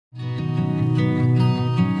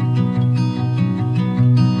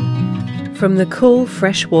From the cool,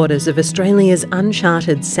 fresh waters of Australia's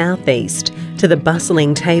uncharted southeast to the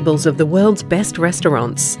bustling tables of the world's best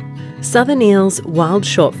restaurants, southern eels, wild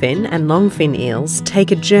shortfin and longfin eels take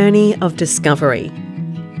a journey of discovery.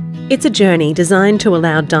 It's a journey designed to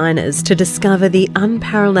allow diners to discover the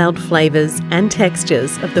unparalleled flavours and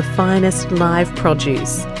textures of the finest live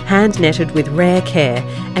produce, hand-netted with rare care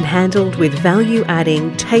and handled with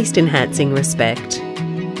value-adding, taste-enhancing respect.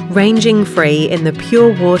 Ranging free in the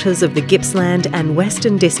pure waters of the Gippsland and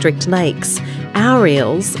Western District lakes, our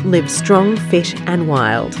eels live strong, fit and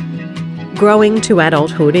wild. Growing to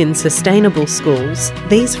adulthood in sustainable schools,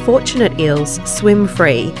 these fortunate eels swim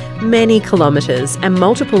free many kilometres and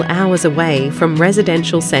multiple hours away from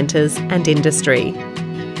residential centres and industry.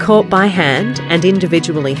 Caught by hand and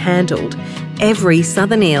individually handled, every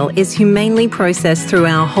southern eel is humanely processed through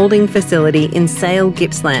our holding facility in Sale,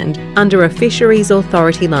 Gippsland, under a Fisheries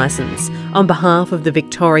Authority licence on behalf of the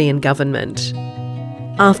Victorian Government.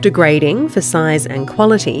 After grading for size and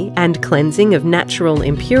quality and cleansing of natural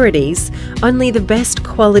impurities, only the best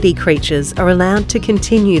quality creatures are allowed to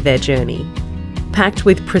continue their journey. Packed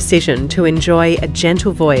with precision to enjoy a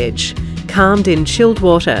gentle voyage, calmed in chilled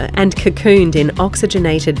water and cocooned in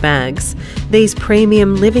oxygenated bags, these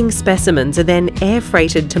premium living specimens are then air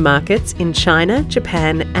freighted to markets in China,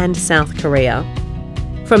 Japan and South Korea.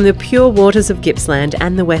 From the pure waters of Gippsland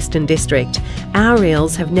and the Western District, our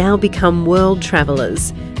eels have now become world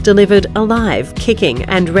travellers, delivered alive, kicking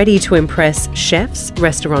and ready to impress chefs,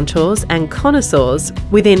 restaurateurs and connoisseurs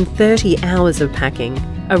within 30 hours of packing,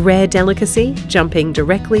 a rare delicacy jumping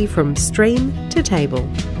directly from stream to table.